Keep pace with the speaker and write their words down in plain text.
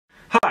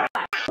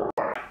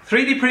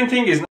3D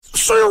printing is not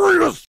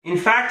serious. In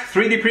fact,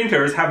 3D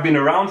printers have been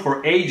around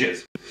for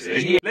ages.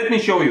 Let me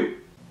show you.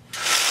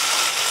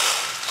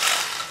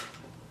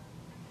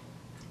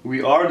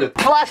 We are the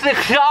plastic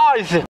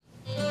size.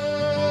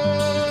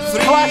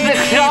 Plastic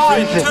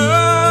size.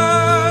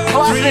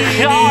 Plastic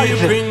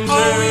size.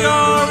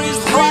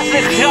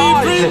 Plastic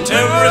size.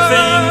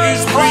 Everything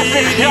is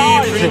 3D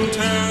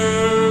printers.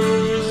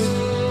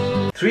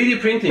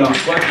 3D printing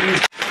is quite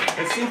easy.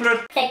 A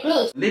simpler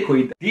technique.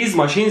 Liquid. These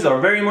machines are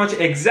very much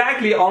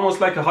exactly almost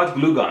like a hot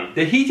glue gun.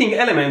 The heating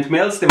element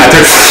melts the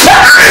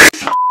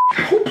material.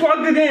 Who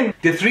plugged it in?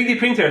 The 3D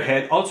printer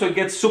head also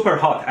gets super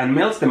hot and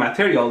melts the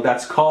material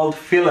that's called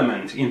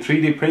filament in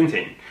 3D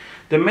printing.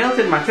 The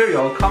melted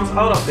material comes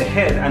out of the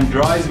head and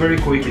dries very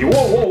quickly. Whoa,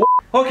 whoa,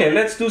 whoa. Okay,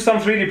 let's do some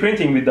 3D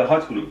printing with the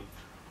hot glue.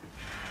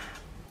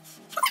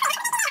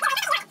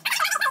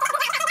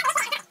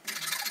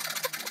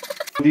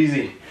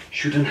 Easy.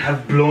 Shouldn't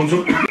have blown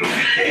so.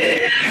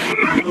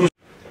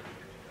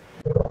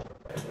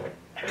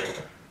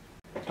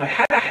 I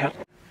had a help.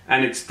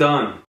 And it's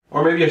done.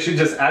 Or maybe I should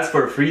just ask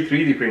for a free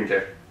 3D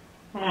printer.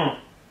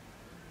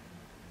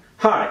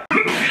 Hi.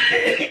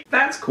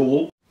 That's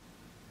cool.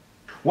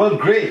 Well,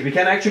 great. We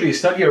can actually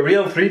study a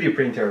real 3D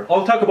printer.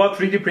 I'll talk about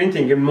 3D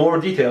printing in more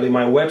detail in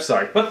my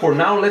website. But for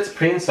now, let's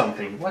print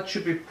something. What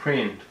should we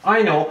print?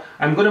 I know.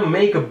 I'm gonna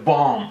make a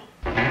bomb.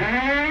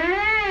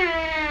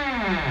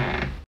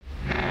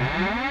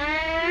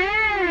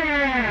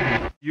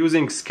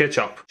 Using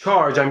SketchUp.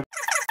 Charge, I'm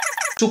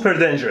super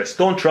dangerous.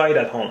 Don't try it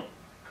at home.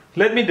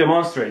 Let me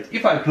demonstrate.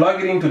 If I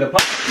plug it into the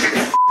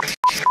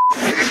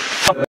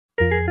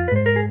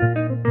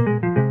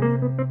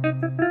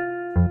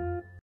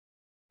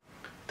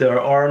there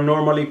are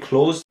normally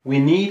closed. We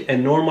need a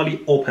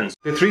normally open.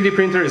 The 3D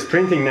printer is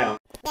printing now.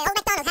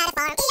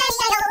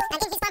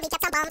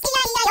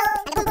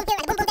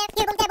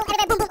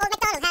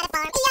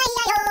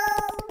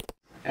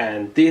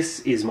 And this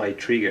is my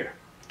trigger.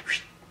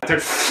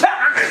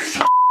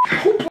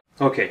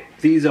 Okay,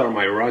 these are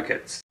my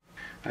rockets.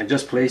 I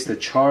just placed the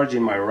charge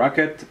in my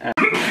rocket and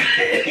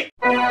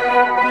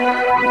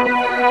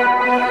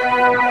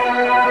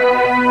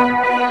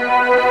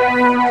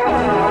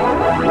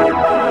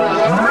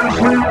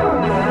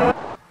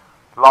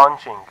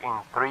launching in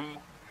 3,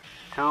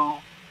 2,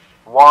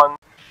 1,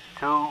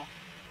 2,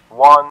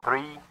 1,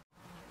 3,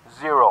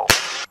 0.